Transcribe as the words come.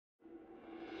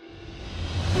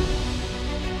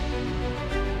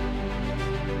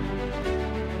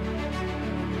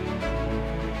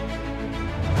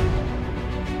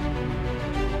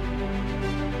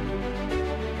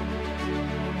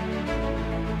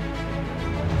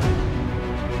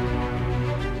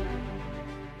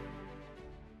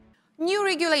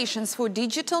regulations for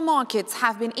digital markets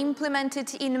have been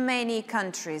implemented in many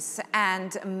countries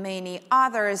and many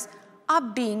others are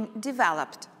being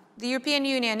developed. The European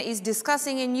Union is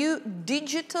discussing a new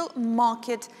Digital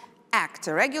Market Act,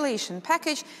 a regulation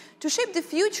package to shape the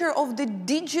future of the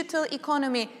digital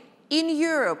economy in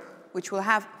Europe, which will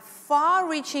have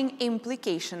far-reaching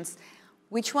implications.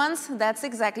 Which ones? That's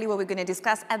exactly what we're going to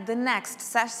discuss at the next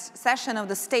session of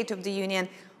the State of the Union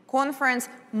conference,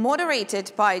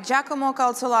 moderated by Giacomo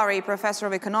Calzolari, Professor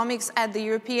of Economics at the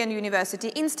European University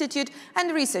Institute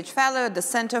and Research Fellow at the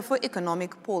Center for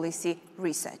Economic Policy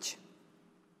Research.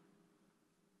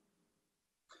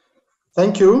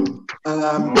 Thank you,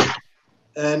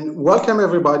 and welcome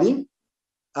everybody.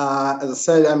 As I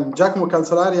said, I'm Giacomo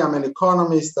Calzolari. I'm an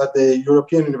economist at the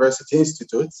European University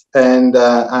Institute, and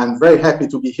I'm very happy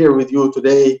to be here with you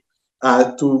today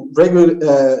to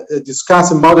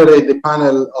discuss and moderate the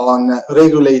panel on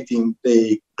regulating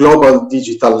the global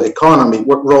digital economy,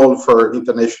 what role for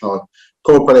international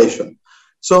cooperation.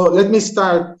 So let me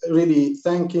start really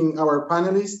thanking our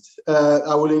panelists.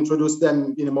 I will introduce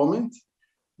them in a moment,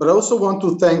 but I also want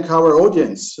to thank our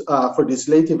audience for this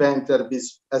late event that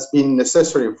has been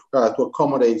necessary to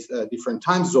accommodate different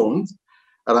time zones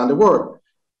around the world.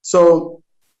 So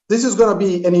this is going to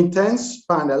be an intense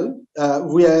panel.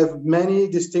 We have many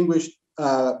distinguished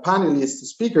panelist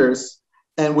speakers,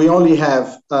 and we only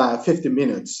have 50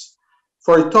 minutes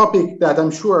for a topic that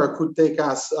I'm sure could take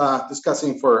us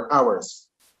discussing for hours.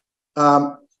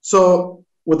 So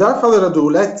without further ado,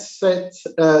 let's set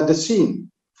the scene.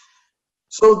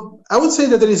 So I would say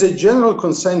that there is a general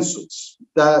consensus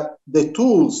that the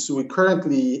tools we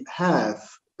currently have,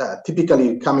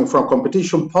 typically coming from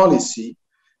competition policy,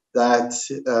 that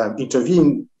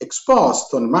intervene ex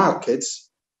post on markets,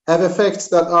 have effects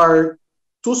that are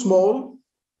too small,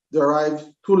 they arrive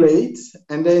too late,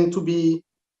 and then to be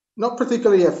not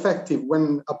particularly effective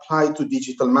when applied to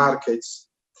digital markets.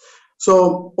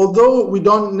 So although we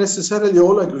don't necessarily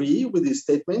all agree with these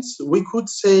statements, we could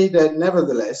say that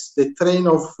nevertheless, the train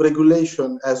of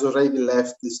regulation has already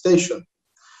left the station.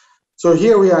 So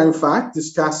here we are, in fact,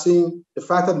 discussing the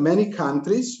fact that many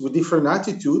countries with different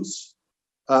attitudes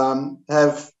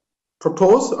have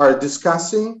proposed or are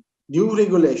discussing new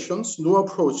regulations, new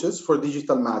approaches for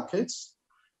digital markets.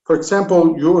 For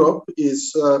example, Europe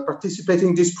is participating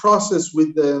in this process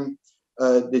with the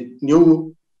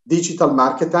new Digital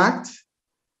Market Act,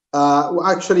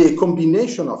 actually a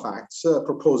combination of acts,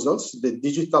 proposals, the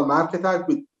Digital Market Act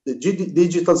with the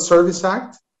Digital Service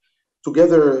Act,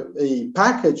 together a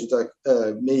package that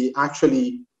may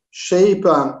actually shape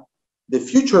the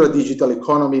future digital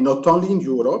economy, not only in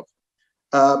Europe,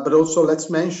 but also let's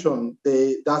mention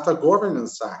the Data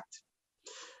Governance Act.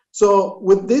 So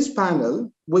with this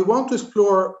panel, we want to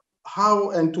explore how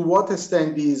and to what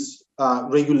extent these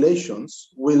regulations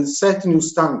will set new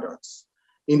standards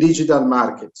in digital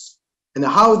markets and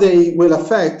how they will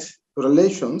affect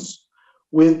relations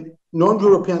with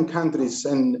non-European countries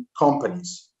and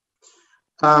companies.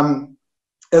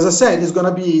 As I said, it's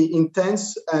going to be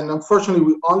intense, and unfortunately,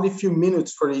 with only a few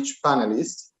minutes for each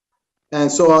panelist. And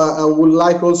so I would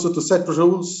like also to set the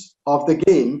rules of the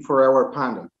game for our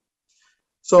panel.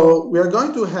 So we are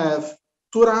going to have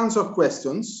 2 rounds of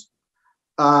questions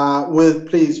with,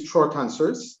 please, short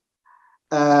answers.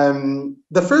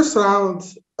 The first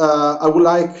round, I would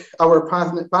like our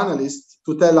panelists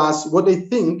to tell us what they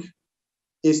think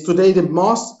is today the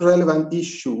most relevant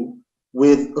issue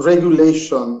with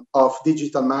regulation of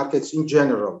digital markets in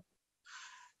general.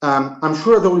 I'm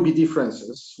sure there will be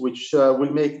differences which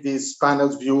will make this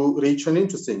panel's view rich and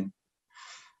interesting.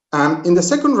 In the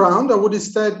second round, I would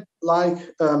instead like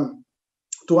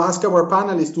to ask our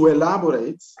panelists to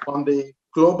elaborate on the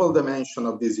global dimension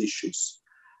of these issues.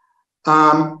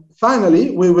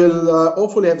 Finally, we will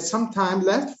hopefully have some time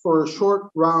left for a short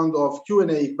round of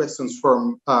Q&A questions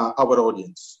from our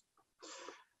audience.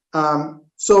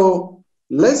 So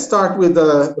let's start with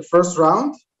the first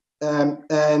round,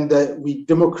 and we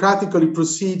democratically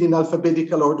proceed in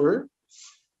alphabetical order.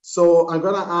 So I'm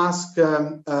going to ask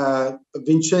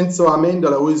Vincenzo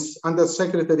Amendola, who is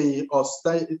Undersecretary of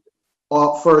State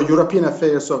for European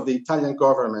Affairs of the Italian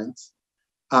government,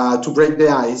 to break the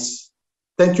ice.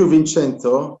 Thank you,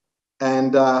 Vincenzo,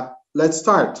 and let's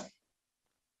start.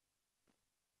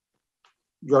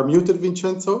 You are muted,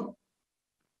 Vincenzo.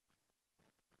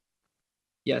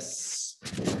 Yes.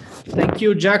 Thank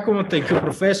you, Giacomo. Thank you,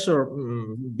 Professor.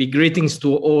 Big greetings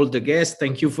to all the guests.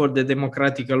 Thank you for the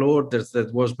democratical orders.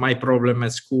 That was my problem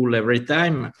at school every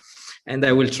time. And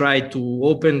I will try to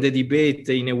open the debate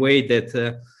in a way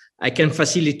that I can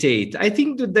facilitate. I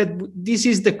think that this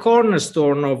is the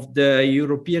cornerstone of the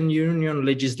European Union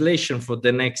legislation for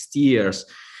the next years,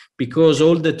 because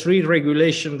all the three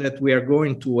regulations that we are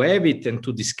going to have it and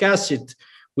to discuss it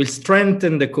will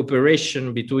strengthen the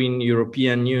cooperation between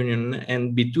European Union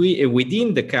and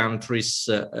within the countries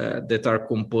that are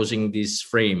composing this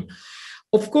frame.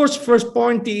 Of course, first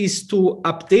point is to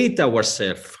update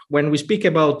ourselves. When we speak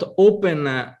about open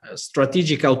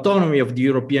strategic autonomy of the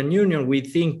European Union, we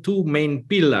think two main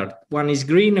pillars. One is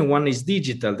green and one is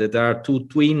digital, that are two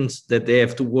twins that they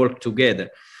have to work together.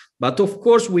 But of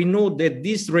course, we know that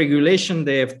this regulation,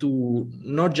 they have to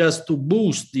not just to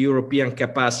boost the European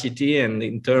capacity and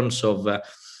in terms of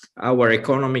our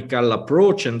economical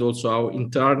approach and also our in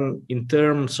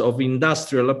terms of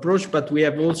industrial approach, but we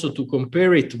have also to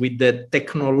compare it with the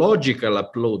technological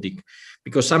uploading,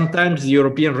 because sometimes the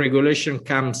European regulation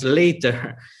comes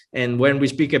later. And when we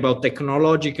speak about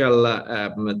technological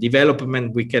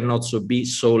development, we cannot be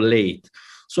so late.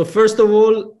 So first of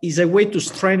all, is a way to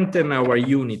strengthen our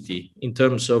unity in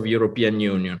terms of European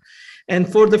Union. And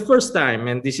for the first time,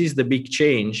 and this is the big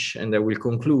change, and I will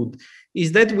conclude,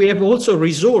 is that we have also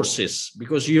resources,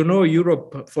 because you know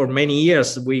Europe for many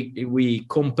years we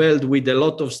compelled with a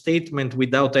lot of statement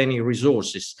without any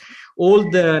resources.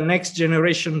 All the next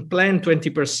generation plan,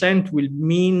 20% will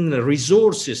mean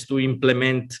resources to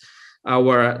implement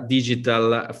our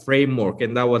digital framework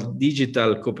and our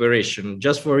digital cooperation.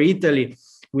 Just for Italy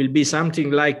will be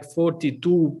something like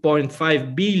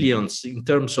 42.5 billion in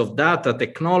terms of data,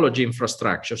 technology,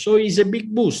 infrastructure. So it's a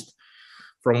big boost.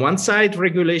 From one side,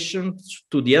 regulations,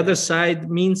 to the other side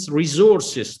means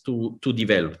resources to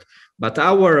develop. But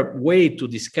our way to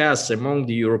discuss among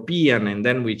the European, and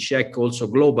then we check also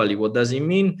globally what does it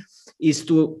mean, is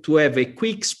to have a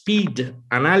quick speed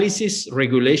analysis,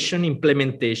 regulation,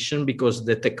 implementation, because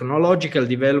the technological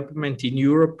development in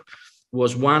Europe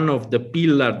was one of the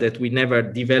pillars that we never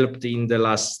developed in the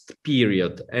last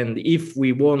period. And if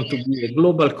we want to be a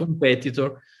global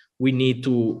competitor, we need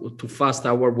to fast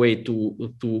our way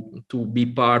to be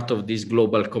part of this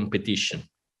global competition.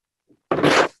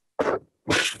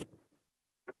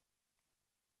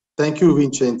 Thank you,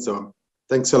 Vincenzo.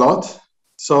 Thanks a lot.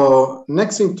 So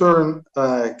next in turn,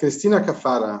 Cristina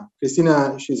Caffarra.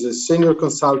 Cristina, she's a senior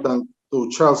consultant to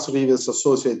Charles River's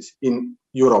Associates in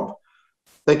Europe.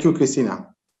 Thank you, Cristina.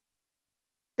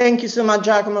 Thank you so much,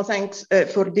 Giacomo. Thanks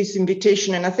for this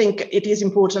invitation. And I think it is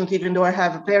important, even though I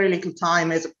have very little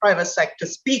time as a private sector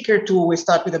speaker, to always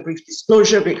start with a brief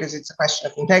disclosure, because it's a question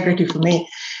of integrity for me,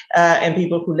 and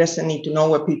people who listen need to know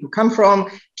where people come from.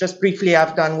 Just briefly,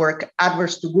 I've done work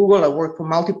adverse to Google. I work for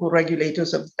multiple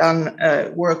regulators. I've done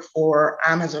work for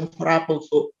Amazon, for Apple,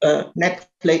 for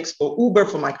Netflix, for Uber,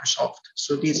 for Microsoft.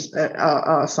 So these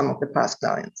are some of the past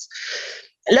clients.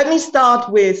 Let me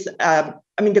start with,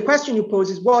 the question you pose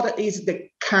is, what is the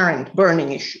current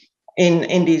burning issue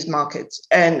in these markets,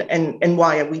 and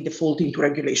why are we defaulting to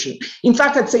regulation? In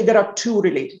fact, I'd say there are two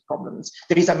related problems.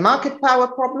 There is a market power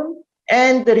problem,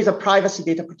 and there is a privacy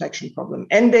data protection problem.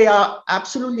 And they are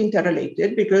absolutely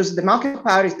interrelated, because the market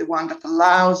power is the one that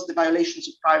allows the violations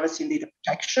of privacy and data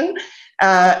protection.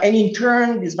 And in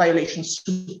turn, these violations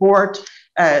support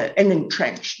and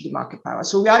entrench the market power.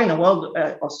 So we are in a world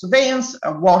of surveillance,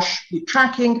 awash with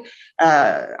tracking,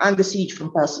 under siege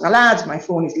from personal ads. My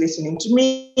phone is listening to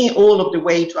me, all of the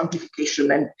way to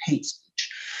amplification and hate speech.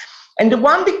 And the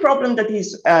one big problem that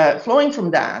is flowing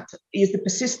from that is the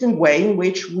persistent way in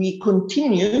which we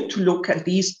continue to look at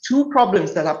these two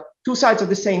problems that are two sides of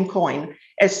the same coin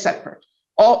as separate.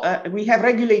 We have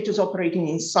regulators operating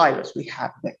in silos. We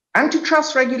have the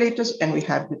antitrust regulators and we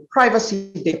have the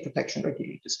privacy data protection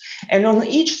regulators. And on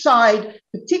each side,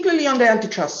 particularly on the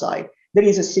antitrust side, there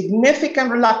is a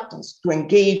significant reluctance to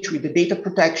engage with the data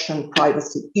protection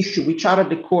privacy issue, which are at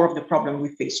the core of the problem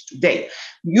we face today.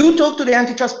 You talk to the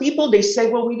antitrust people, they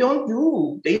say, well, we don't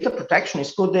do data protection.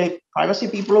 It's for the privacy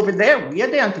people over there. We are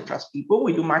the antitrust people.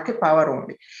 We do market power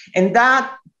only. And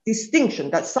that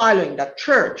distinction, that siloing, that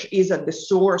church is at the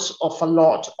source of a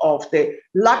lot of the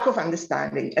lack of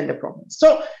understanding and the problems.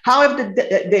 So how have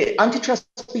the antitrust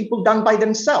people done by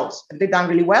themselves? Have they done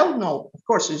really well? No, of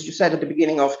course, as you said at the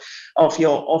beginning of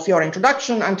your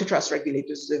introduction, antitrust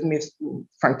regulators have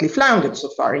frankly floundered so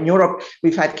far. In Europe,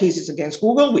 we've had cases against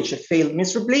Google, which have failed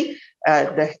miserably.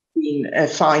 There have been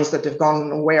fines that have gone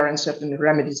nowhere and certain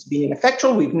remedies have been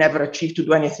ineffectual. We've never achieved to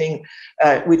do anything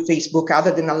with Facebook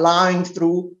other than allowing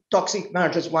through toxic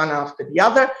mergers one after the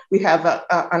other. We have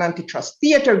an antitrust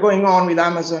theater going on with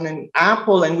Amazon and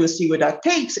Apple, and we'll see where that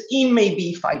takes in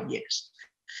maybe 5 years.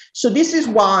 So this is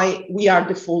why we are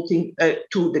defaulting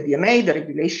to the DMA, the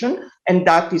regulation, and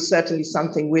that is certainly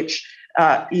something which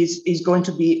is going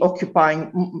to be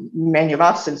occupying many of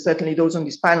us, and certainly those on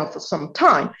this panel, for some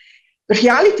time. The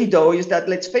reality, though, is that,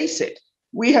 let's face it,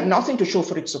 we have nothing to show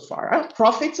for it so far.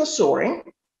 Profits are soaring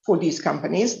for these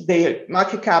companies. Their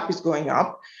market cap is going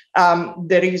up.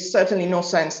 There is certainly no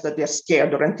sense that they're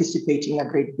scared or anticipating a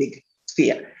great big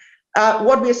fear.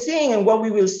 What we're seeing and what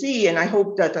we will see, and I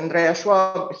hope that Andreas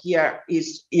Schwab here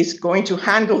is going to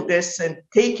handle this and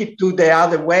take it to the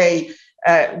other way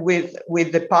with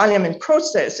the parliament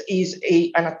process, is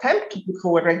an attempt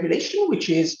for regulation, which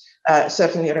is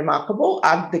certainly remarkable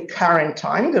at the current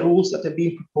time. The rules that are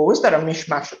being proposed are a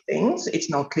mishmash of things. It's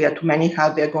not clear to many how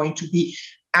they're going to be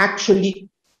actually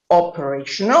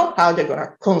operational, how they're going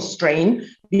to constrain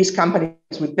these companies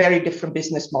with very different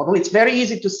business models. It's very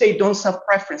easy to say don't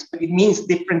self-preference, but it means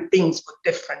different things for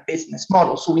different business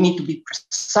models. So we need to be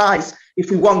precise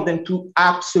if we want them to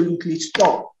absolutely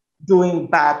stop doing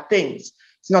bad things.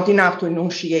 It's not enough to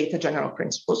enunciate a general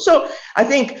principle. So I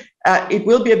think it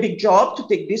will be a big job to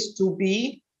take this to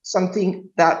be something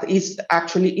that is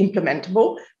actually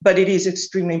implementable, but it is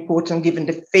extremely important given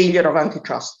the failure of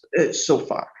antitrust so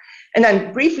far. And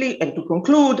then briefly, and to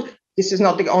conclude, this is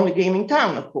not the only game in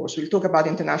town, of course. We'll talk about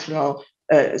international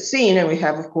scene, and we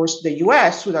have, of course, the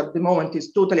US, who at the moment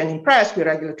is totally unimpressed with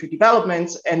regulatory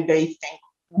developments, and they think,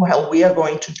 well, we are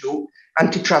going to do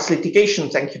antitrust litigation,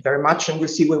 thank you very much, and we'll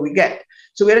see where we get.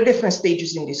 So we're at different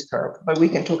stages in this curve, but we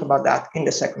can talk about that in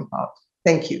the second part.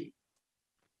 Thank you.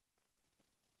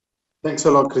 Thanks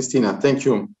a lot, Cristina. Thank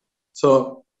you.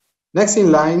 So next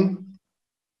in line,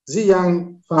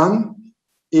 Ziyang Fan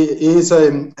is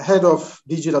head of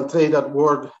digital trade at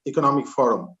World Economic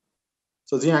Forum.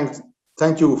 So Ziyang,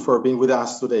 thank you for being with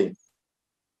us today.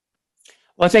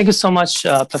 Well, thank you so much,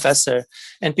 Professor.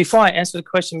 And before I answer the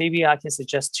question, maybe I can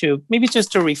suggest maybe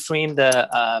just to reframe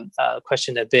the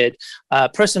question a bit.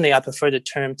 Personally, I prefer the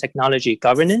term technology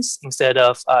governance instead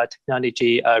of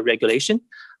technology regulation.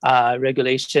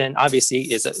 Regulation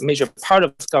obviously is a major part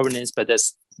of governance, but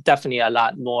there's definitely a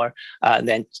lot more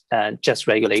than just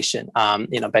regulation. By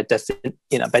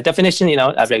definition,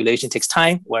 regulation takes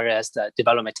time, whereas the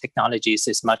development technologies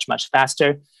is much, much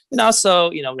faster. And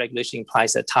also, regulation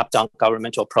implies a top-down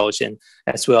governmental approach. And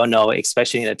as we all know,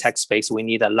 especially in the tech space, we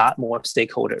need a lot more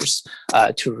stakeholders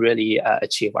to really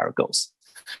achieve our goals.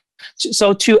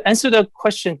 So to answer the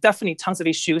question, definitely tons of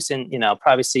issues in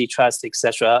privacy, trust,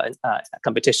 etc.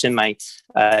 Competition. My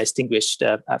distinguished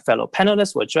fellow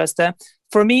panelists will address that.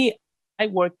 For me, I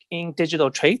work in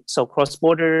digital trade, so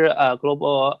cross-border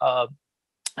global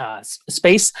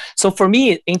space. So for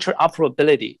me,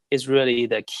 interoperability is really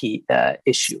the key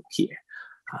issue here.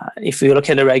 If you look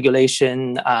at the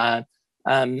regulation,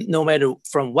 no matter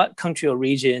from what country or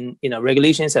region,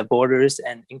 regulations have borders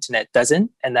and internet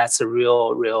doesn't, and that's a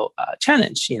real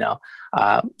challenge.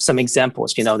 Some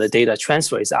examples, the data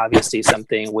transfer is obviously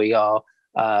something we all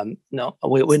know.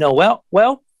 We know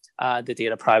well. The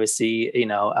data privacy,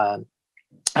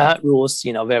 rules,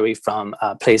 vary from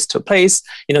place to place.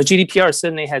 GDPR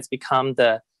certainly has become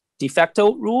the de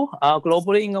facto rule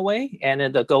globally in a way, and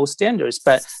the gold standards,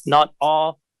 but not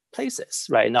all places,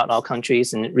 right? Not all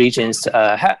countries and regions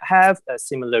have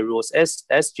similar rules as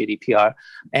GDPR.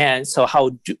 And so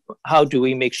how do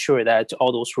we make sure that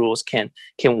all those rules can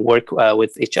work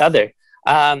with each other?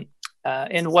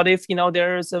 And what if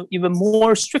there's an even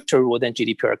more stricter rule than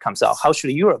GDPR comes out? How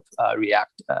should Europe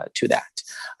react to that?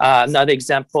 Another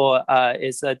example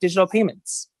is digital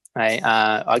payments. Right?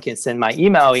 I can send my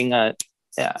email in an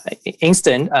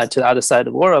instant to the other side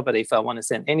of the world, but if I want to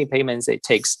send any payments, it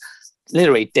takes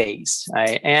literally days.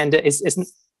 Right? And it's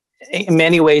in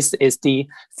many ways, it's the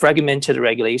fragmented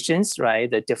regulations, right?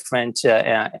 The different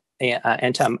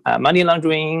anti-money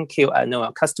laundering,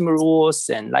 customer rules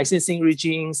and licensing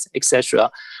regimes, etc.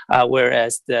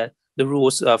 Whereas the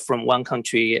rules from one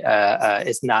country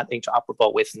is not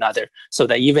interoperable with another. So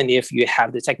that even if you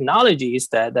have the technologies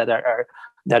that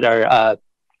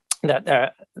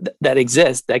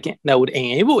exist that would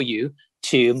enable you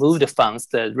to move the funds,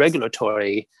 the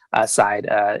regulatory side,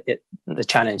 the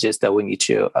challenges that we need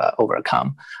to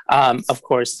overcome. Of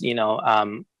course,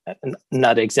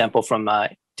 another example from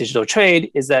digital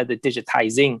trade is that the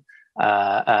digitizing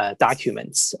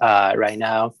documents right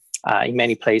now in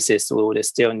many places we would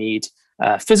still need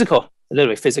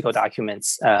literally physical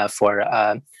documents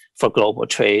for global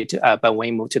trade. But when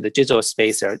you move to the digital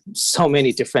space, there are so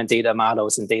many different data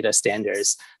models and data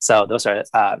standards. So those are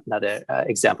another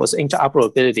examples.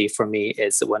 Interoperability for me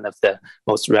is one of the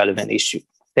most relevant issues.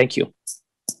 Thank you.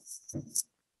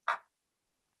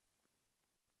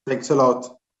 Thanks a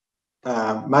lot.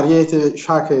 Marietje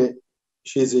Schaake,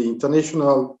 she's the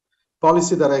International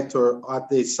Policy Director at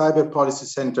the Cyber Policy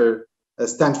Center at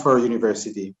Stanford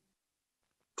University.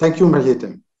 Thank you,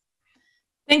 Marietje.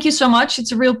 Thank you so much.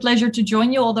 It's a real pleasure to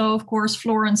join you, although, of course,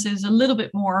 Florence is a little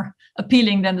bit more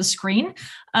appealing than the screen.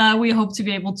 We hope to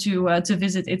be able to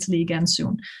visit Italy again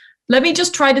soon. Let me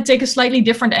just try to take a slightly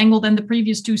different angle than the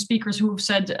previous two speakers who have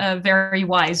said very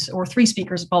wise, or three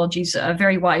speakers, apologies,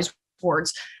 very wise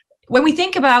words. When we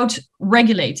think about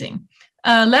regulating,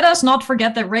 let us not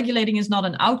forget that regulating is not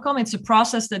an outcome. It's a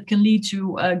process that can lead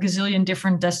to a gazillion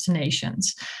different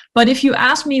destinations. But if you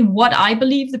ask me what I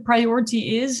believe the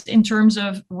priority is in terms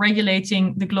of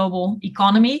regulating the global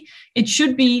economy, it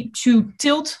should be to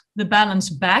tilt the balance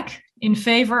back in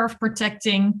favor of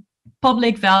protecting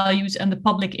public values and the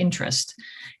public interest.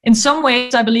 In some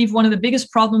ways, I believe one of the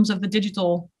biggest problems of the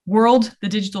digital world, the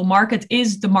digital market,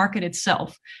 is the market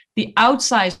itself, the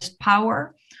outsized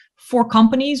power for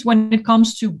companies when it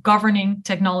comes to governing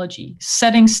technology,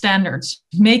 setting standards,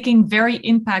 making very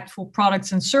impactful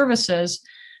products and services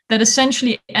that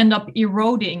essentially end up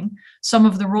eroding some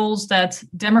of the roles that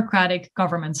democratic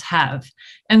governments have.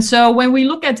 And so when we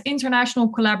look at international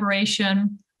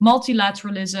collaboration,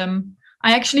 multilateralism,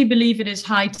 I actually believe it is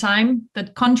high time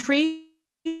that countries,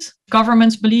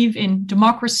 governments believe in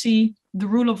democracy, the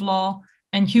rule of law,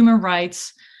 and human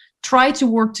rights, try to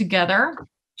work together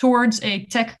towards a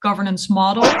tech governance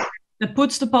model that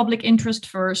puts the public interest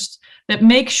first, that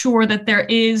makes sure that there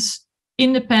is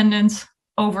independent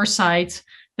oversight,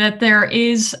 that there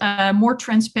is more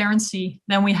transparency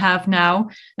than we have now,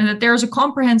 and that there is a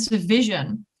comprehensive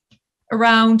vision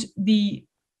around the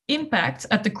impact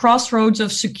at the crossroads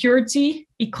of security,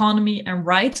 economy, and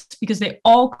rights, because they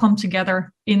all come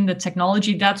together in the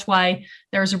technology. That's why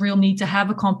there's a real need to have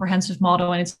a comprehensive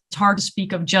model, and it's hard to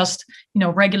speak of just,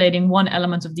 regulating one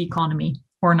element of the economy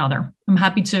or another. I'm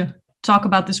happy to talk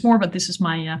about this more, but this is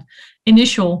my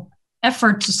initial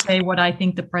effort to say what I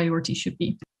think the priority should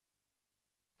be.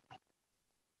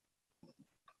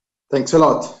 Thanks a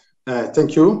lot.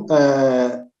 Thank you.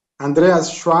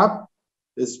 Andreas Schwab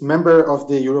is member of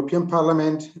the European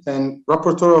Parliament and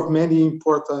rapporteur of many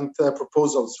important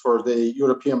proposals for the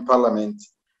European Parliament.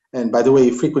 And by the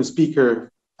way, frequent speaker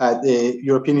at the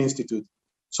European Institute.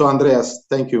 So Andreas,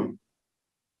 thank you.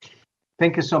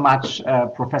 Thank you so much,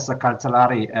 Professor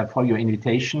Calzolari, for your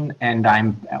invitation. And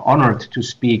I'm honored to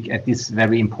speak at this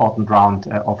very important round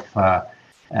of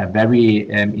very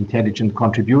intelligent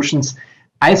contributions.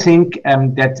 I think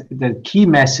that the key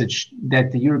message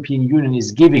that the European Union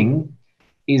is giving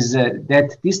is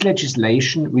that this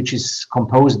legislation, which is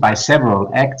composed by several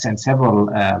acts and several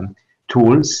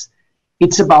tools,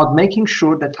 it's about making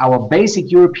sure that our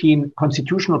basic European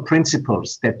constitutional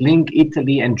principles that link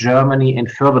Italy and Germany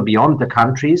and further beyond the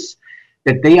countries,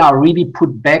 that they are really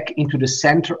put back into the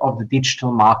center of the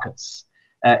digital markets.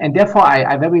 And therefore,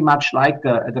 I very much like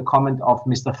the comment of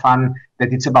Mr. Fan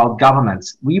that it's about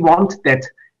governance. We want that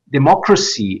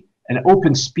democracy and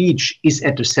open speech is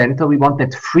at the center. We want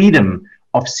that freedom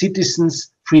of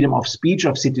citizens, freedom of speech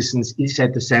of citizens is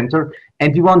at the center.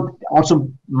 And we want also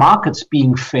markets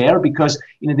being fair, because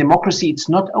in a democracy, it's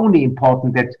not only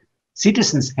important that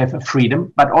citizens have a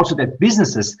freedom, but also that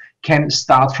businesses can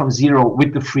start from zero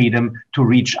with the freedom to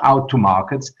reach out to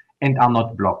markets and are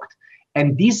not blocked.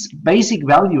 And these basic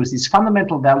values, these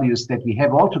fundamental values that we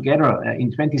have all together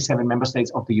in 27 member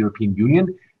states of the European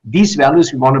Union, these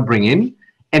values we want to bring in.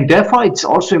 And therefore, it's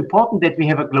also important that we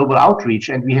have a global outreach.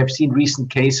 And we have seen recent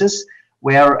cases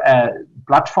where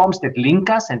platforms that link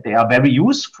us, and they are very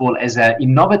useful as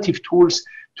innovative tools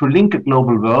to link a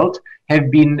global world, have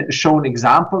been shown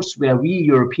examples where we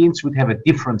Europeans would have a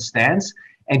different stance.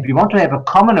 And we want to have a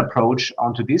common approach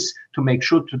onto this to make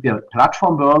sure to the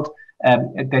platform world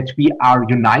that we are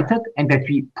united and that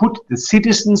we put the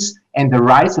citizens and the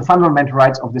rights, the fundamental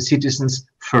rights of the citizens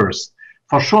first.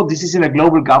 For sure, this is in a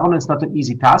global governance, not an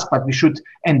easy task, but we should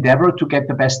endeavor to get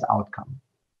the best outcome.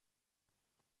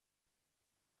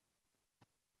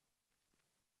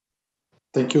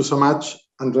 Thank you so much,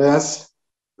 Andreas.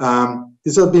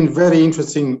 This has been very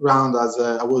interesting round as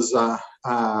I was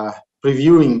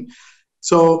reviewing.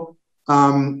 So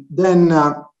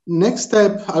next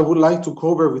step I would like to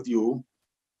cover with you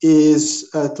is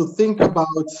to think about,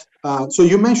 so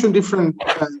you mentioned different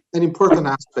and important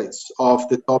aspects of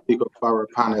the topic of our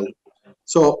panel.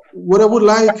 So what I would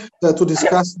like to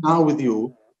discuss now with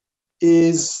you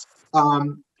is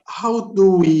how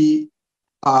do we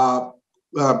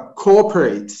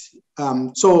cooperate?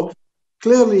 So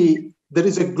clearly there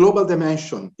is a global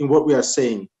dimension in what we are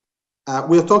saying.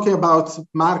 We are talking about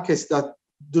markets that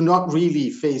do not really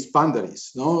face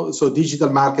boundaries. No, so digital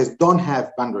markets don't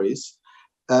have boundaries.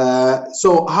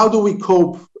 So how do we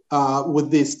cope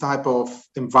with this type of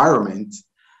environment?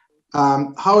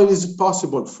 How it is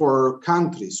possible for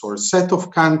countries or a set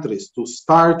of countries to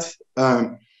start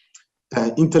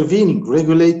intervening,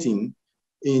 regulating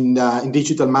in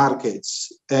digital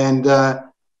markets? And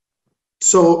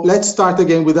so let's start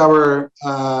again with our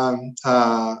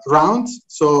round.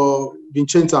 So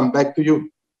Vincenzo, I'm back to you.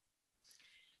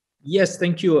 Yes,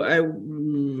 thank you.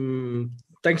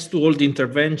 Thanks to all the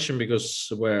intervention,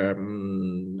 because were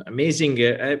amazing.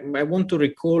 I want to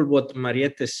recall what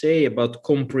Mariette say about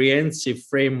comprehensive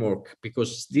framework,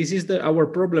 because this is our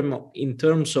problem in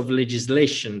terms of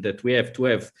legislation, that we have to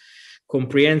have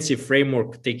comprehensive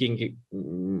framework taking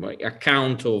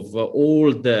account of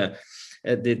all the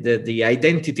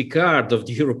identity card of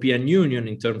the European Union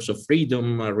in terms of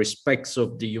freedom, respects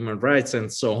of the human rights,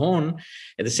 and so on.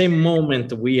 At the same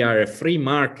moment, we are a free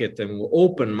market and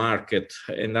open market,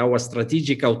 and our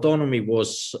strategic autonomy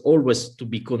was always to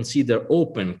be considered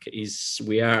open.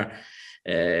 We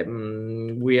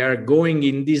are going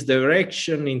in this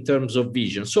direction in terms of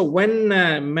vision. So when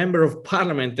a member of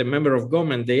parliament and member of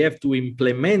government, they have to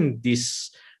implement this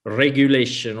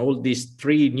regulation, all these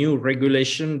 3 new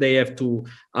regulations, they have to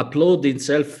upload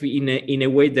itself in a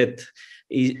way that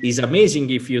is amazing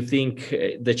if you think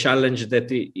the challenge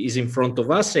that is in front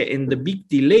of us and the big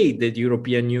delay that the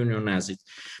European Union has it.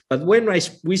 But when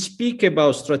we speak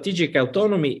about strategic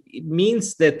autonomy, it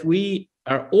means that we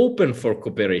are open for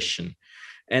cooperation.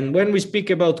 And when we speak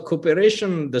about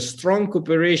cooperation, the strong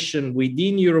cooperation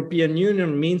within European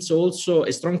Union means also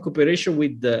a strong cooperation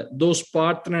with those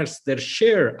partners that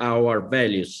share our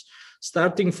values,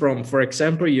 starting from, for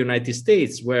example, United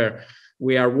States, where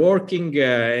we are working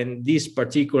and this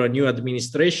particular new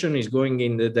administration is going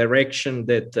in the direction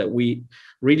that we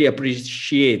really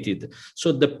appreciated.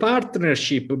 So the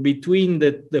partnership between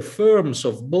the firms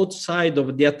of both sides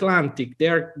of the Atlantic,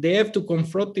 they have to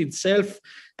confront itself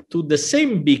to the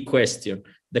same big question: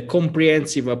 the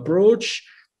comprehensive approach,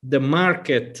 the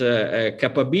market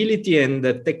capability, and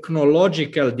the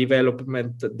technological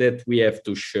development that we have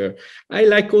to share. I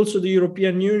like also the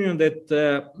European Union that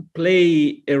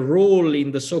play a role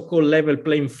in the so-called level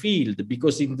playing field,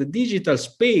 because in the digital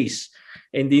space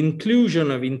and the inclusion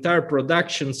of entire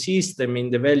production system in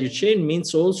the value chain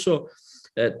means also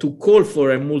to call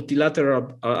for a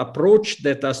multilateral approach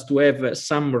that has to have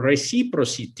some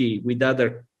reciprocity with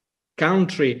other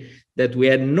country that we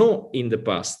had no in the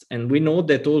past. And we know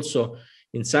that also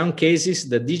in some cases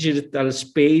the digital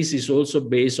space is also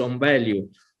based on value,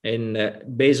 and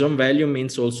based on value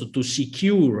means also to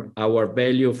secure our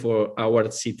value for our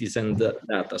citizen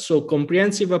data. So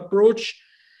comprehensive approach,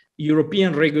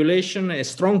 European regulation, a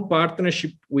strong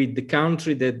partnership with the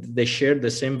country that they share the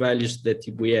same values that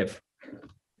we have.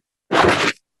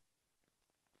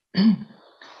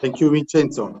 Thank you,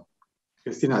 Vincenzo.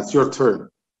 Cristina, it's your turn.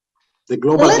 The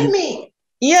global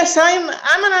Yes, I'm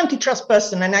an antitrust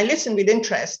person, and I listen with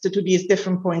interest to these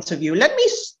different points of view. Let me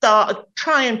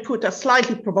try and put a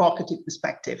slightly provocative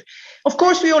perspective. Of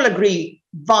course, we all agree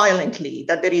violently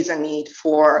that there is a need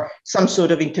for some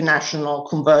sort of international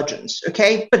convergence,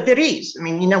 okay? But there is, I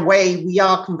mean, in a way, we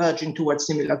are converging towards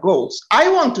similar goals. I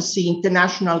want to see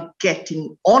international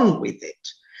getting on with it,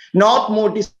 not more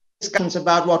discussions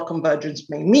about what convergence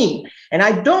may mean. And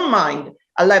I don't mind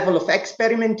a level of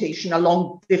experimentation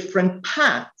along different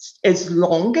paths, as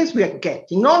long as we are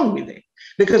getting on with it.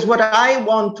 Because what I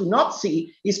want to not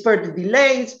see is further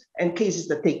delays and cases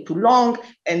that take too long,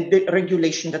 and the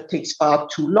regulation that takes far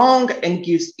too long and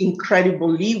gives incredible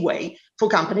leeway for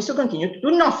companies to continue to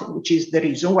do nothing, which is the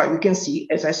reason why we can see,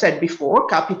 as I said before,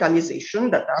 capitalization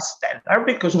that are stellar,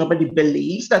 because nobody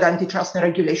believes that antitrust and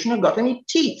regulation have got any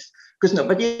teeth, because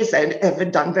nobody has ever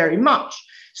done very much.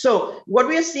 So what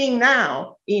we are seeing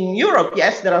now in Europe,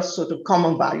 yes, there are sort of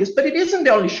common values, but it isn't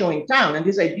the only show in town. And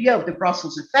this idea of the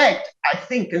Brussels effect, I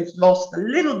think, has lost a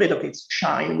little bit of its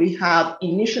shine. We have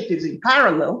initiatives in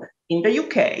parallel in the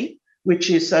UK, which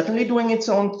is certainly doing its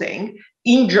own thing.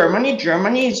 In Germany,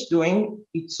 Germany is doing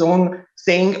its own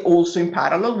thing also in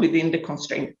parallel within the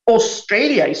constraint.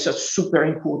 Australia is a super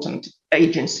important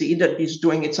agency that is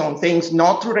doing its own things,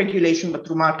 not through regulation, but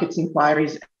through markets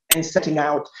inquiries and setting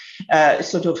out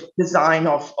sort of design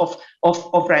of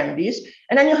remedies.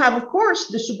 And then you have, of course,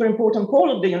 the super important role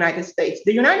of the United States.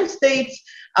 The United States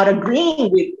are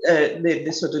agreeing with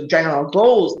the sort of general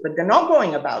goals, but they're not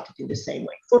going about it in the same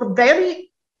way for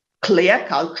very clear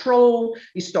cultural,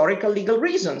 historical, legal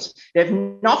reasons. They have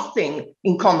nothing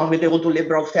in common with the old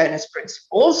liberal fairness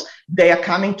principles. They are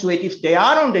coming to it, if they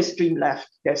are on the extreme left,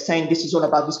 they're saying this is all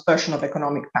about dispersion of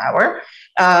economic power.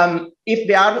 If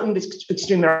they are on the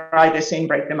extreme right, they're saying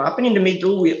break them up. And in the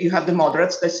middle, you have the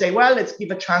moderates that say, well, let's give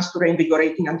a chance to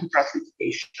reinvigorating antitrust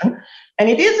litigation. And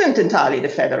it isn't entirely the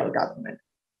federal government.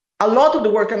 A lot of the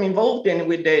work I'm involved in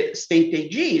with the state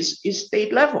AGs is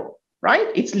state level, right?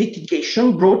 It's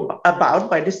litigation brought about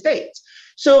by the states.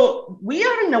 So we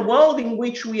are in a world in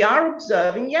which we are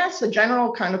observing, yes, a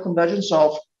general kind of convergence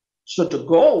of sort of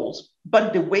goals,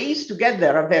 but the ways to get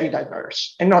there are very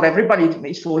diverse. And not everybody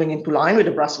is falling into line with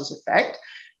the Brussels effect,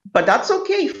 but that's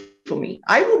okay for me.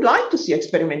 I would like to see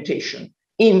experimentation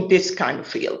in this kind of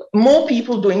field. More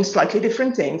people doing slightly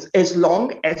different things as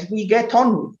long as we get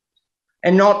on with it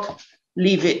and not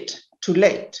leave it too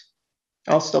late.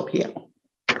 I'll stop here.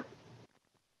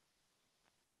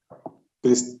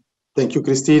 Thank you,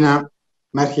 Cristina.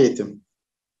 Marietje.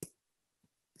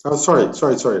 Oh,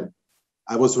 sorry.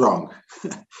 I was wrong.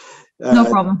 No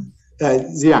problem.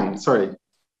 Ziyang, sorry.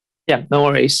 Yeah, no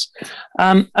worries.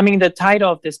 I mean, the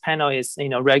title of this panel is,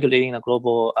 regulating the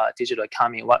global digital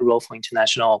economy, what role for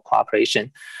international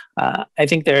cooperation? I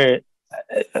think there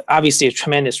obviously a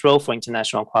tremendous role for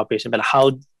international cooperation, but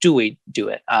how do we do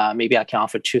it? Maybe I can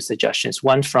offer two suggestions,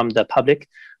 one from the public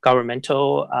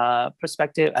governmental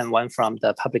perspective and one from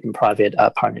the public and private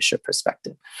partnership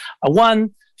perspective.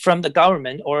 One from the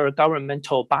government or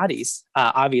governmental bodies,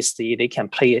 obviously they can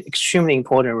play an extremely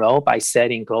important role by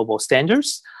setting global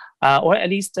standards or at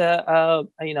least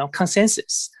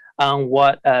consensus on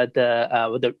what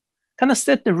the kind of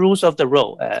set the rules of the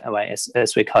road,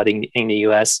 as we call it in the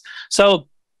US. So,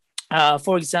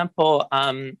 for example,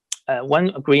 one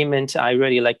agreement I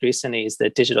really like recently is the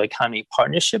Digital Economy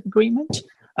Partnership Agreement.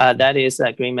 That is an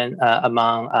agreement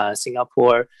among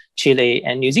Singapore, Chile,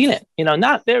 and New Zealand.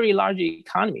 Not very large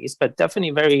economies, but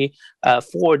definitely very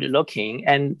forward-looking.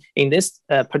 And in this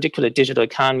particular digital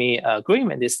economy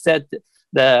agreement, it set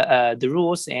the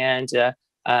rules and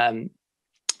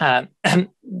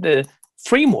the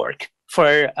framework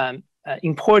for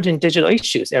important digital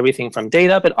issues, everything from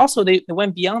data, but also they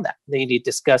went beyond that. They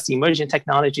discussed emerging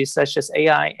technologies such as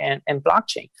AI and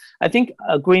blockchain. I think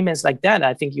agreements like that,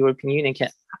 I think European Union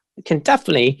can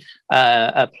definitely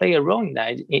play a role in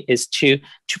that, is to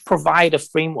provide a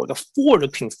framework, a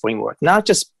forward-looking framework, not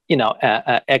just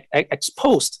ex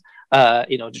post to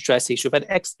address the issue, but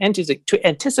to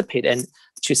anticipate and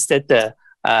to set the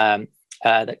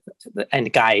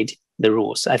and guide the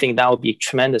rules. I think that would be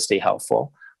tremendously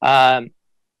helpful. And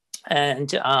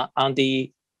on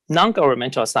the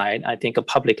non-governmental side, I think a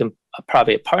public and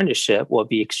private partnership will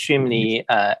be extremely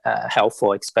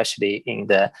helpful, especially in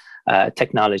the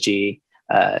technology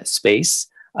space.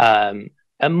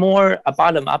 A more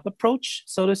bottom-up approach,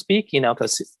 so to speak,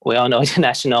 because we all know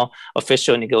international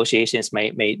official negotiations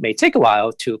may take a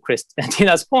while, to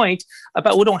Christina's point,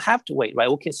 but we don't have to wait,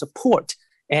 right? We can support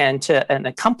and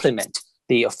complement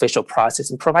the official process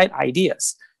and provide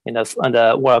ideas. On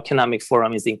the World Economic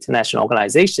Forum is the international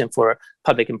organization for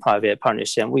public and private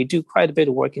partnership. We do quite a bit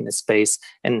of work in this space.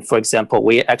 And for example,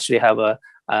 we actually have a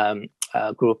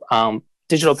group on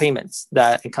digital payments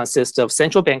that consists of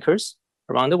central bankers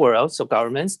around the world, so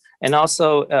governments, and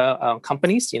also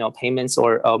companies, payments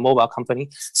or mobile company,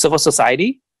 civil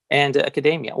society, and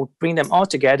academia. We'll bring them all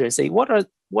together and say,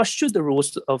 what should the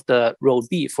rules of the road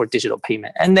be for digital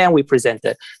payment? And then we present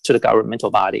it to the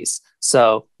governmental bodies.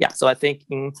 So I think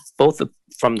in both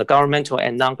from the governmental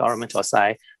and non-governmental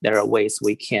side, there are ways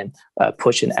we can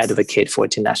push and advocate for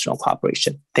international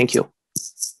cooperation. Thank you.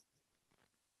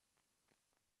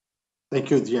 Thank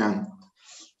you, Ziyang.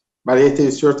 Mariette,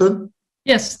 it's your turn.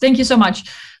 Yes, thank you so much.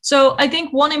 So I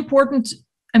think one important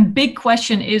and big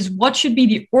question is, what should be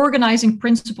the organizing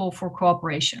principle for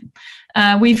cooperation?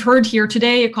 We've heard here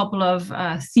today a couple of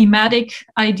thematic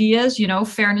ideas,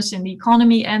 fairness in the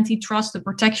economy, antitrust, the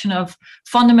protection of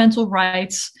fundamental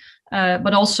rights,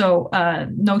 but also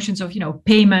notions of,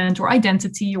 payment or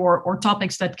identity or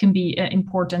topics that can be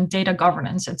important, data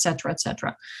governance, et cetera, et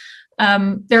cetera.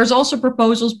 There's also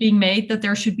proposals being made that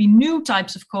there should be new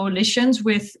types of coalitions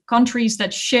with countries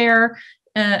that share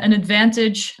an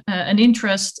advantage, an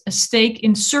interest, a stake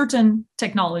in certain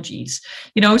technologies,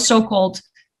 so-called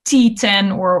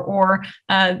T10 or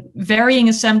varying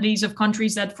assemblies of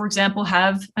countries that, for example,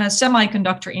 have a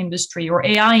semiconductor industry or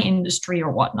AI industry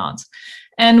or whatnot.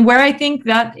 And where I think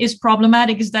that is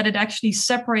problematic is that it actually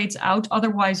separates out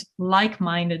otherwise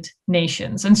like-minded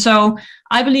nations. And so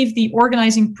I believe the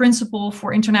organizing principle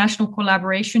for international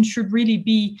collaboration should really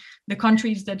be the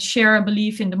countries that share a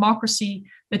belief in democracy,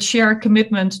 that share a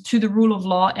commitment to the rule of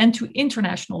law and to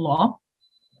international law,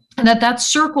 and that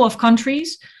circle of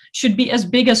countries should be as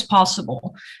big as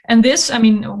possible. And this, I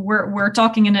mean, we're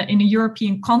talking in a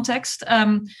European context,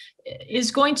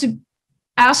 is going to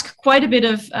ask quite a bit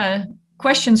of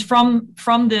questions from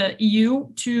the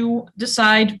EU to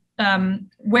decide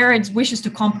where it wishes to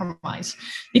compromise,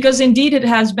 because indeed it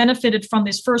has benefited from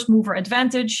this first mover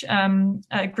advantage.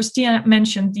 Cristina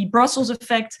mentioned the Brussels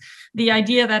effect, the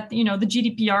idea that, you know, the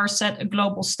GDPR set a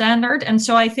global standard. And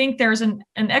so I think there's an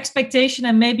expectation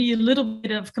and maybe a little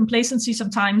bit of complacency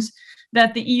sometimes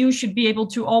that the EU should be able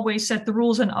to always set the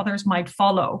rules and others might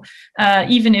follow,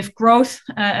 even if growth,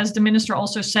 as the minister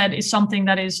also said, is something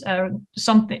that is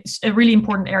a really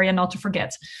important area not to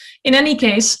forget. In any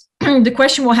case, the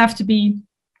question will have to be,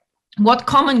 what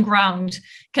common ground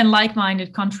can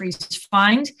like-minded countries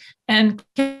find, and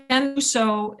can do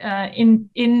so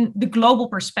in the global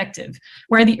perspective,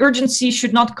 where the urgency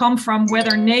should not come from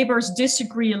whether neighbors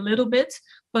disagree a little bit,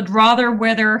 but rather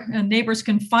whether neighbors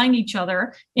can find each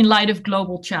other in light of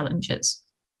global challenges.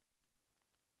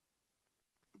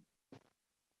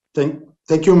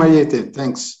 Thank you, Mariette.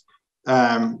 Thanks.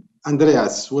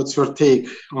 Andreas, what's your take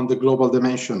on the global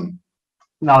dimension?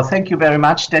 No, thank you very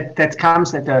much. That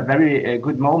comes at a very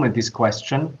good moment, this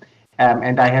question.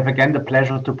 And I have again the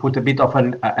pleasure to put a bit of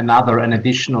an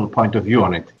additional point of view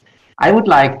on it. I would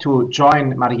like to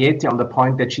join Mariette on the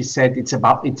point that she said it's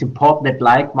important that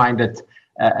like-minded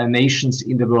nations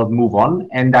in the world move on.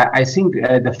 And I think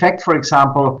the fact, for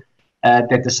example, that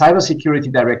the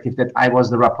Cybersecurity Directive that I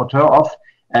was the rapporteur of,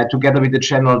 together with the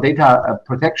General Data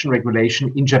Protection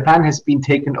Regulation in Japan, has been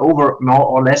taken over more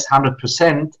or less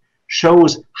 100%,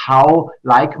 shows how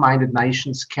like-minded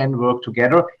nations can work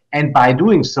together, and by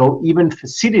doing so, even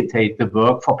facilitate the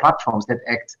work for platforms that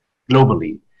act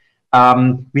globally.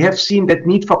 We have seen that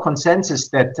need for consensus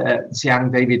that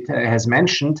Ziyang David has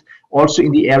mentioned, also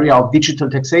in the area of digital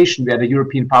taxation, where the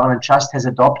European Parliament just has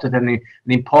adopted an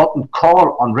important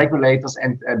call on regulators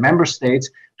and member states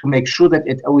to make sure that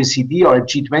at OECD or at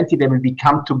G20 they will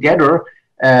come together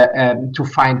to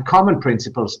find common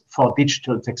principles for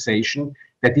digital taxation.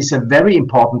 That is a very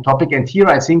important topic, and here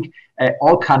I think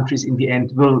all countries in the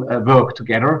end will work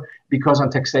together, because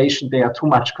on taxation they are too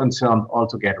much concerned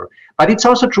altogether. But it's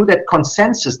also true that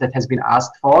consensus that has been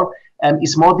asked for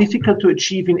is more difficult to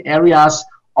achieve in areas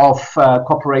of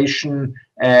cooperation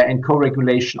and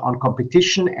co-regulation on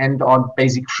competition and on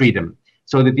basic freedom.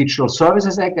 So the Digital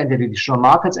Services Act and the Digital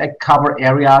Markets Act cover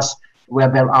areas where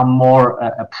there are more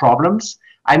problems.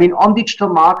 I mean, on digital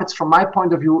markets, from my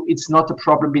point of view, it's not a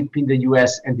problem between the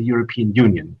US and the European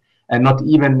Union, and not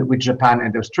even with Japan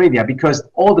and Australia, because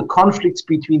all the conflicts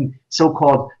between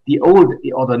so-called the old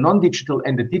or the non-digital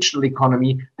and the digital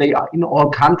economy, they are in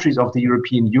all countries of the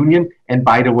European Union. And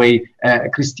by the way,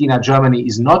 Cristina, Germany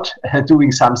is not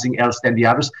doing something else than the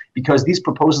others, because these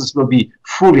proposals will be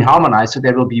fully harmonized. So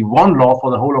there will be one law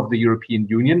for the whole of the European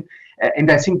Union.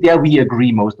 And I think there we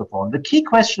agree most of all. The key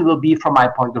question will be, from my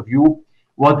point of view,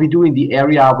 what we do in the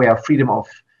area where freedom of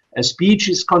speech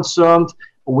is concerned,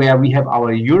 where we have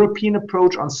our European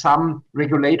approach on some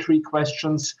regulatory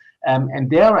questions. And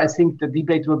there, I think the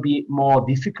debate will be more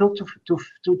difficult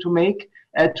to make,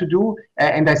 to do.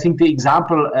 And I think the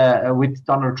example with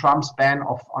Donald Trump's ban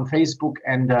on Facebook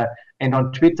and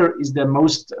on Twitter is the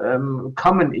most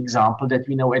common example that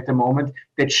we know at the moment,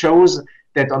 that shows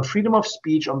that on freedom of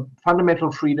speech, on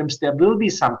fundamental freedoms, there will be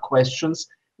some questions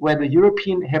where the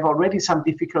Europeans have already some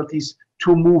difficulties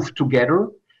to move together.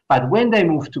 But when they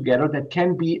move together, that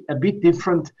can be a bit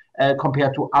different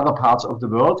compared to other parts of the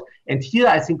world. And here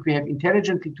I think we have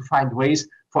intelligently to find ways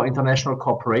for international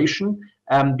cooperation,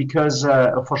 because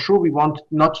for sure we want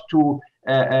not to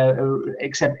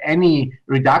accept any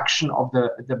reduction of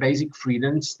the basic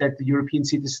freedoms that the European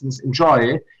citizens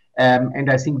enjoy. And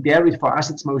I think for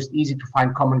us, it's most easy to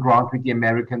find common ground with the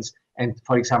Americans and,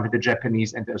 for example, the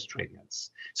Japanese and the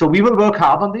Australians. So we will work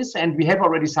hard on this, and we have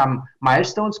already some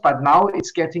milestones, but now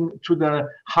it's getting to the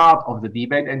heart of the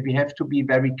debate, and we have to be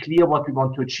very clear what we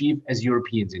want to achieve as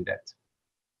Europeans in that.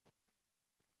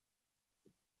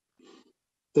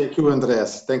 Thank you,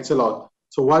 Andreas. Thanks a lot.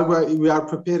 So while we are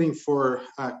preparing for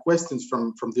questions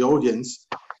from the audience,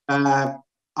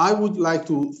 I would like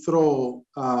to throw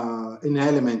an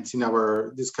element in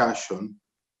our discussion,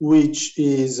 which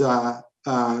is,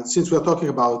 since we are talking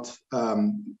about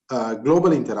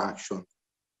global interaction,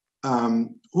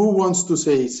 who wants to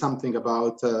say something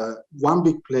about one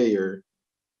big player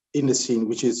in the scene,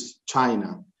 which is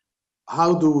China?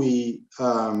 How do we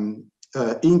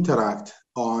interact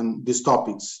on these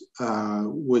topics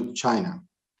with China?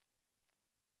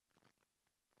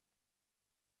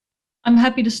 I'm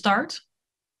happy to start.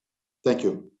 Thank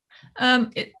you.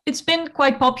 It's been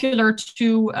quite popular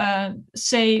to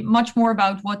say much more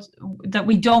about that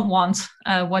we don't want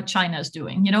what China is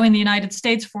doing. You know, in the United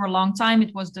States for a long time,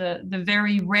 it was the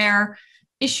very rare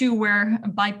issue where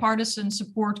bipartisan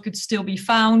support could still be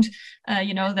found,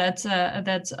 you know,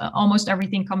 that almost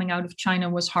everything coming out of China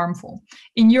was harmful.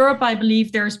 In Europe, I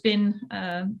believe there's been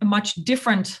a much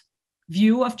different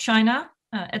view of China,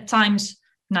 at times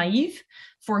naive,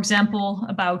 for example,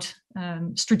 about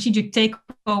strategic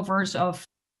takeovers of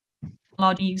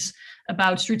technologies,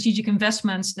 about strategic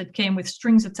investments that came with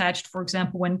strings attached, for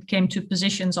example, when it came to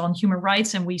positions on human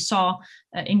rights. And we saw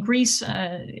in Greece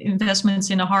investments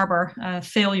in a harbor,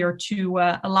 failure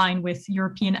to align with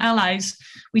European allies.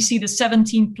 We see the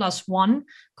 17+1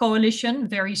 coalition,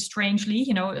 very strangely,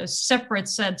 you know, a separate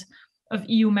set of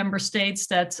EU member states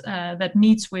that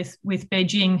meets with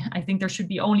Beijing. I think there should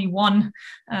be only one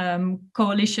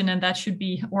coalition, and that should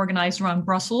be organized around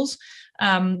Brussels,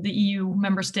 the EU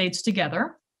member states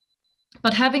together.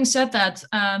 But having said that,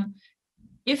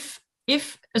 if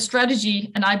a strategy,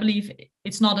 and I believe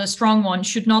it's not a strong one,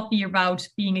 should not be about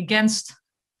being against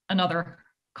another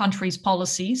country's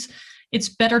policies, it's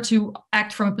better to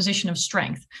act from a position of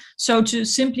strength. So to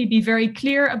simply be very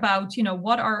clear about, you know,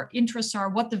 what our interests are,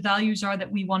 what the values are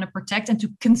that we want to protect, and to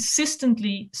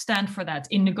consistently stand for that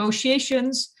in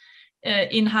negotiations,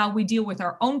 in how we deal with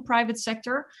our own private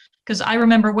sector. Because I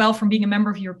remember well from being a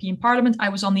member of European Parliament, I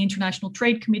was on the International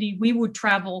Trade Committee. We would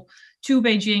travel to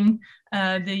Beijing.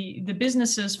 The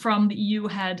businesses from the EU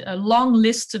had a long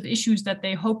list of issues that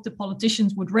they hoped the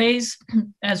politicians would raise,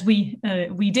 as we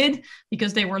did,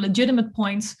 because they were legitimate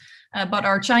points. But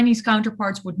our Chinese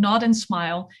counterparts would nod and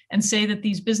smile and say that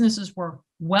these businesses were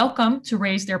welcome to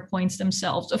raise their points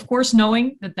themselves, of course,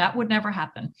 knowing that that would never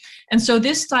happen. And so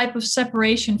this type of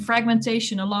separation,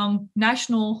 fragmentation along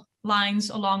national lines,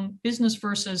 along business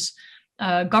versus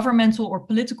governmental or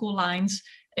political lines,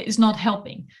 is not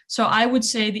helping. So I would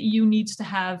say the EU needs to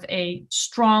have a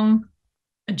strong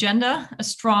agenda, a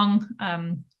strong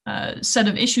set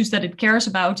of issues that it cares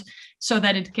about, so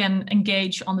that it can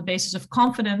engage on the basis of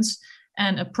confidence,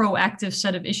 and a proactive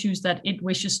set of issues that it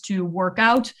wishes to work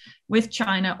out with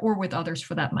China or with others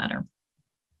for that matter.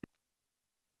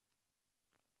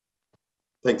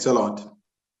 Thanks a lot.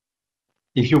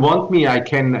 If you want me, I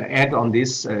can add on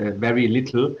this very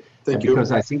little. Thank you.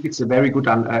 Because I think it's a very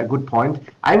good point.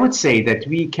 I would say that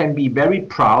we can be very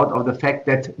proud of the fact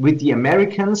that with the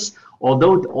Americans,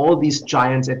 although all these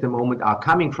giants at the moment are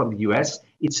coming from the US,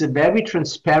 it's a very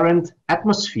transparent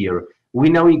atmosphere. We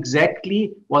know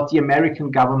exactly what the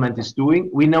American government is doing.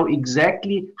 We know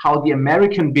exactly how the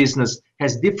American business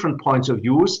has different points of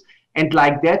views. And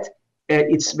like that,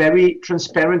 it's very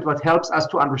transparent, what helps us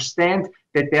to understand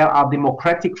that there are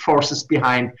democratic forces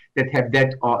behind that have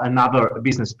that or another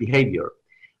business behavior.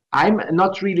 I'm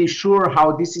not really sure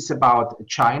how this is about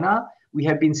China. We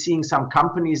have been seeing some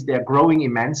companies, they're growing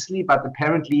immensely, but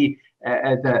apparently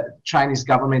the Chinese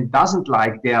government doesn't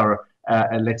like their,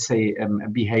 let's say,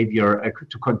 behavior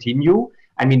to continue.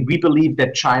 I mean, we believe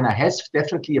that China has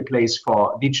definitely a place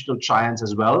for digital giants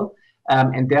as well.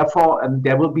 And therefore,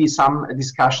 there will be some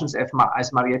discussions,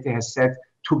 as Marietje has said,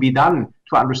 to be done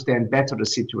to understand better the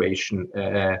situation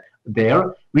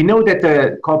there. We know that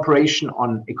the cooperation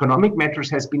on economic matters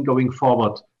has been going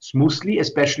forward smoothly,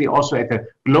 especially also at the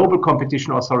Global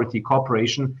Competition Authority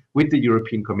cooperation with the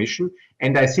European Commission.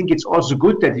 And I think it's also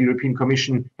good that the European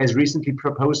Commission has recently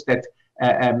proposed that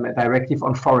directive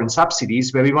on foreign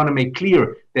subsidies, where we want to make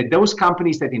clear that those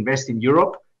companies that invest in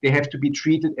Europe, they have to be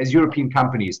treated as European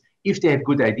companies. If they have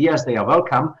good ideas, they are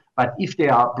welcome. But if they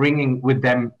are bringing with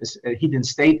them hidden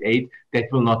state aid, that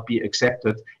will not be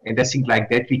accepted. And I think like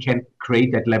that, we can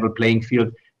create that level playing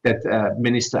field that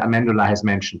Minister Amendola has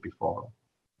mentioned before.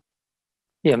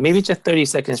 Yeah, maybe just 30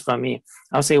 seconds from me.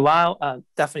 I'll say, while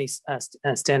definitely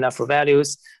stand up for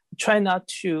values, try not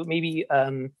to maybe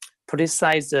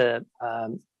politicize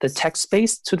the tech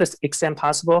space to the extent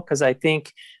possible, because I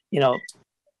think, you know,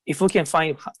 if we can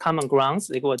find common grounds,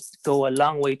 it would go a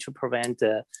long way to prevent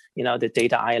the, you know, the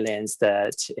data islands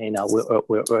that, you know,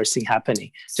 we're seeing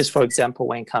happening. Just for example,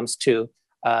 when it comes to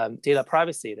data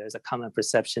privacy, there's a common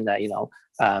perception that, you know,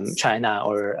 China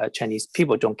or Chinese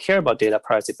people don't care about data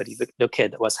privacy, but if you look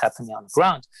at what's happening on the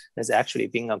ground, there's actually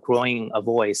been a growing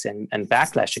voice and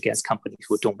backlash against companies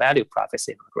who don't value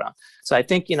privacy on the ground. So I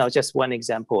think, you know, just one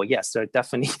example, yes, there are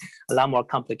definitely a lot more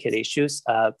complicated issues,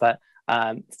 but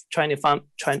try to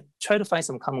find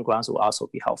some common grounds will also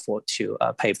be helpful to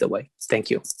pave the way. Thank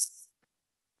you.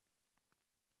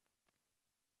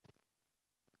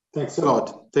 Thanks a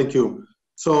lot. Thank you.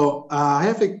 So I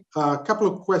have a couple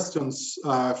of questions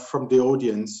from the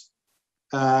audience.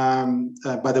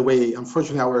 By the way,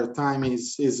 unfortunately, our time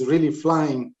is really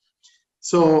flying.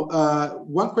 So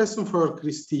one question for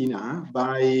Cristina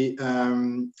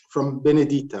from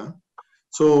Benedita.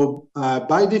 So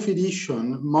by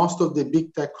definition, most of the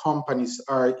big tech companies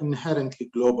are inherently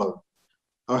global.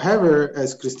 However,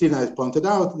 as Cristina has pointed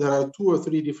out, there are 2 or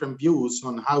 3 different views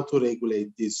on how to regulate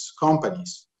these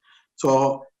companies.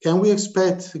 So can we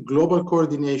expect global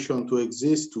coordination to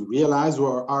exist to realize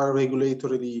what our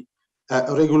regulatory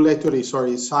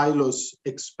silos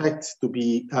expect to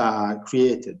be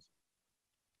created?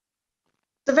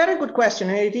 It's a very good question,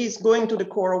 and it is going to the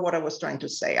core of what I was trying to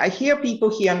say. I hear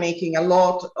people here making a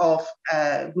lot of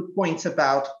good points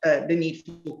about the need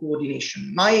for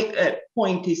coordination. My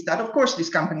point is that, of course, these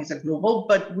companies are global,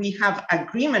 but we have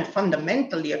agreement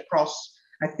fundamentally across,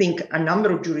 I think, a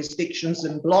number of jurisdictions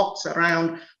and blocks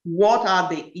around what are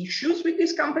the issues with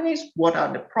these companies, what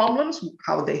are the problems,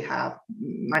 how they have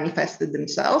manifested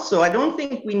themselves. So I don't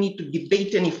think we need to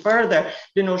debate any further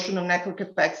the notion of network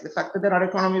effects, the fact that there are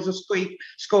economies of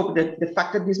scope, the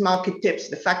fact that this market tips,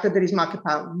 the fact that there is market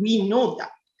power. We know that.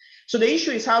 So the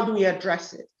issue is, how do we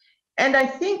address it? And I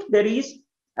think there is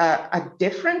a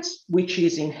difference which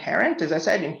is inherent, as I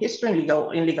said, in history,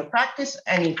 in legal practice,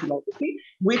 and in philosophy,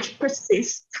 which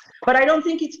persists, but I don't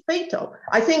think it's fatal.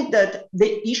 I think that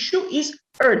the issue is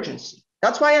urgency.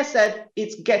 That's why I said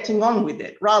it's getting on with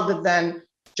it, rather than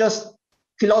just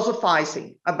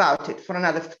philosophizing about it for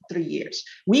another 3 years.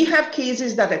 We have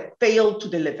cases that have failed to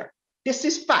deliver. This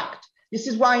is fact. This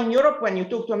is why in Europe, when you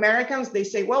talk to Americans, they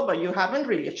say, well, but you haven't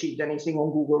really achieved anything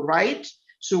on Google, right?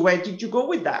 So where did you go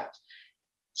with that?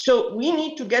 So we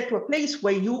need to get to a place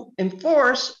where you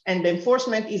enforce, and the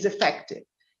enforcement is effective.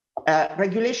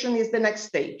 Regulation is the next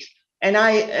stage. And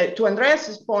to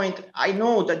Andreas's point, I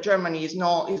know that Germany is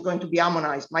going to be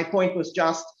harmonized. My point was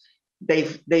just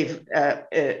they've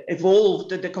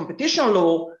evolved the competition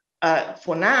law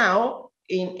for now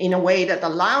in a way that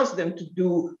allows them to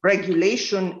do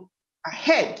regulation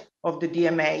ahead of the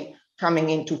DMA coming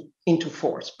into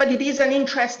force. But it is an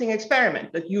interesting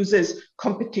experiment that uses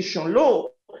competition law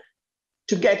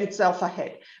to get itself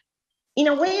ahead. In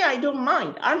a way, I don't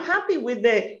mind. I'm happy with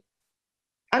the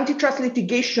antitrust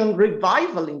litigation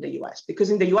revival in the US, because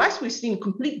in the US, we've seen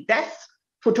complete death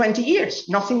for 20 years.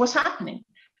 Nothing was happening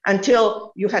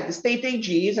until you had the state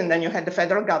AGs, and then you had the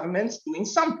federal governments doing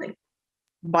something.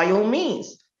 By all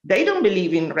means, they don't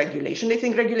believe in regulation. They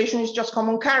think regulation is just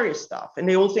common carrier stuff. And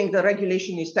they all think that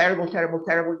regulation is terrible, terrible,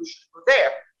 terrible. You should go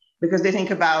there, because they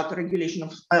think about regulation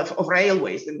of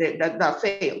railways and that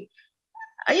failed.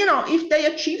 You know, if they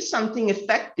achieve something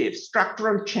effective,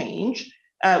 structural change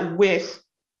with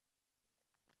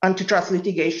antitrust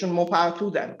litigation, more power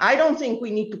to them. I don't think we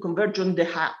need to converge on the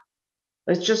how.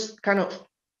 Let's just kind of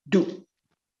do.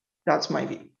 That's my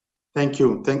view. Thank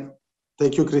you.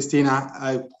 Thank you, Cristina.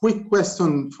 A quick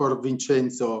question for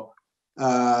Vincenzo.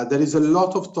 There is a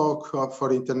lot of talk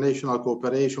for international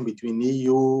cooperation between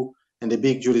EU and the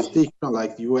big jurisdiction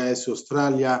like the US,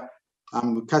 Australia.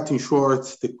 I'm cutting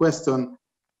short the question.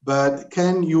 But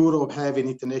can Europe have an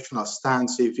international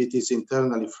stance if it is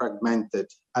internally fragmented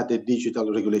at the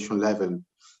digital regulation level?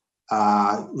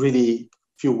 Really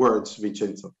few words,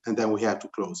 Vincenzo, and then we have to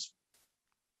close.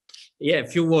 Yeah, a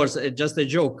few words, just a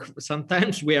joke.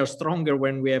 Sometimes we are stronger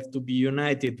when we have to be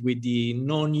united with the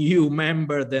non-EU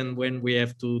member than when we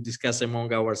have to discuss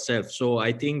among ourselves. So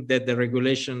I think that the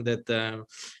regulation that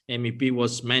MEP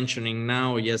was mentioning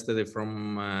now yesterday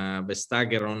from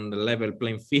Vestager on the level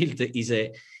playing field is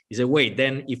a way.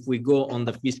 Then if we go on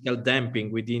the fiscal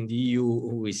dumping within the EU,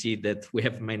 we see that we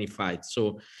have many fights.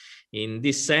 So in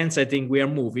this sense, I think we are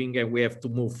moving and we have to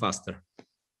move faster.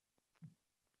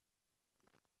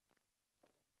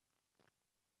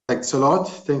 Thanks a lot.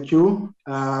 Thank you.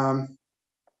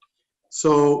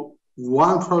 So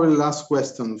one probably last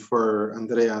question for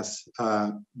Andreas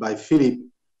by Philip.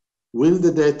 Will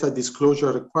the data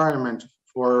disclosure requirement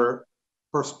for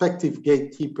prospective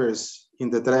gatekeepers in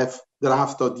the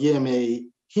draft of DMA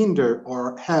hinder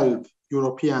or help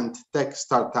European tech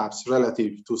startups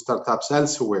relative to startups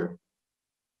elsewhere?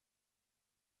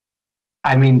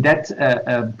 I mean, that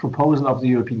proposal of the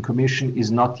European Commission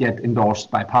is not yet endorsed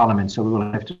by Parliament, so we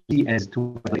will have to see as to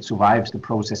whether it survives the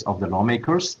process of the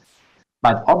lawmakers.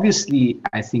 But obviously,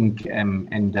 I think,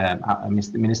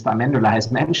 Minister Amendola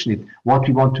has mentioned it, what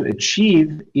we want to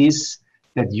achieve is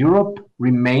that Europe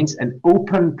remains an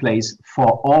open place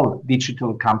for all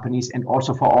digital companies and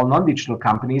also for all non-digital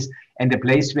companies, and a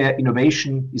place where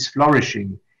innovation is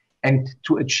flourishing. And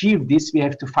to achieve this, we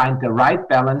have to find the right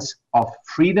balance of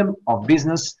freedom of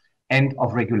business and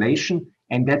of regulation.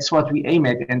 And that's what we aim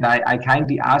at. And I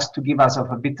kindly ask to give us a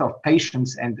bit of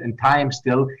patience and time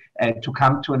still to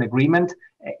come to an agreement.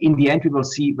 In the end, we will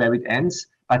see where it ends.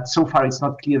 But so far, it's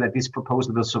not clear that this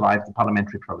proposal will survive the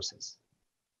parliamentary process.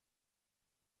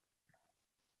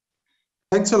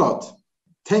 Thanks a lot.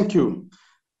 Thank you.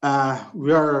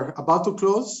 We are about to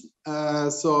close.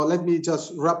 So let me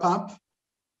just wrap up.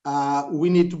 We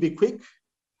need to be quick.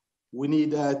 We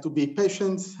need to be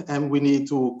patient, and we need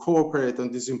to cooperate on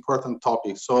this important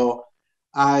topic. So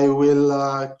I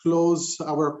will close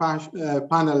our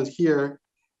panel here,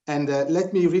 and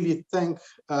let me really thank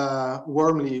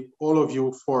warmly all of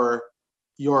you for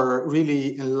your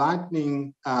really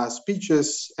enlightening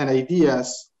speeches and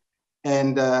ideas.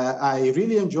 And I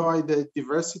really enjoyed the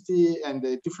diversity and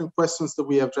the different questions that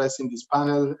we have addressed in this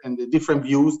panel and the different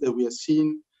views that we have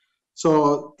seen.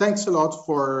 So thanks a lot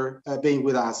for being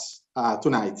with us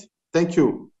tonight. Thank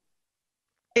you.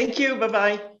 Thank you.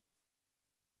 Bye-bye.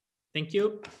 Thank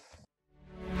you.